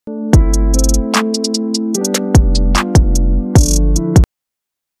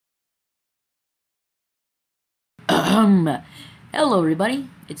Hello everybody,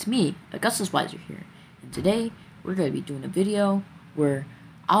 it's me, Augustus Weiser here, and today we're going to be doing a video where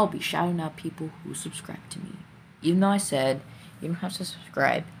I'll be shouting out people who subscribe to me. Even though I said you don't have to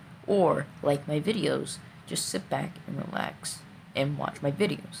subscribe or like my videos, just sit back and relax and watch my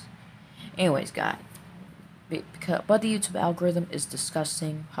videos. Anyways, guys, but the YouTube algorithm is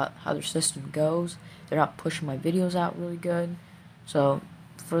discussing how their system goes. They're not pushing my videos out really good, so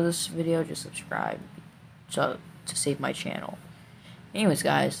for this video, just subscribe to save my channel. Anyways,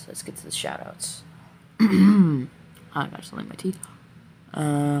 guys, let's get to the shoutouts. I gotta clean my teeth.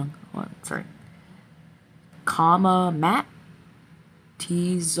 Sorry. Matt,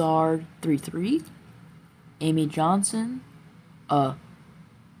 Tzar33, Amy Johnson,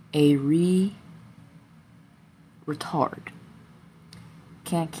 retard.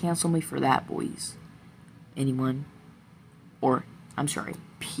 Can't cancel me for that, boys. Anyone? Or, I'm sorry,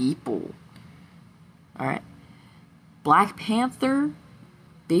 people. Alright. Black Panther,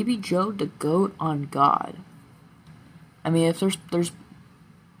 Baby Joe the Goat on God. I mean, if there's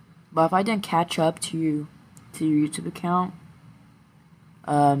but if I didn't catch up to your YouTube account,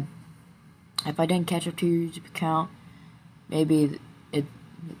 maybe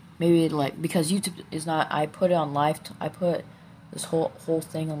like, because YouTube is not, I put it on I put this whole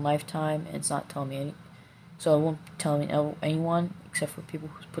thing on Lifetime, and it's not telling me any, so it won't tell me anyone except for people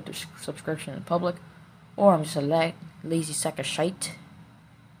who put their subscription in public, or I'm just a lazy sack of shite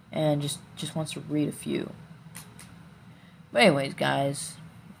and just wants to read a few. But anyways, guys,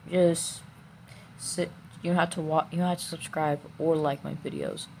 just sit. You don't have to watch. You don't have to subscribe or like my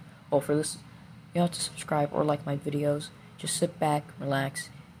videos. Well, for this, you don't have to subscribe or like my videos. Just sit back, relax,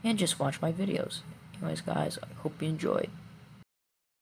 and just watch my videos. Anyways, guys, I hope you enjoyed.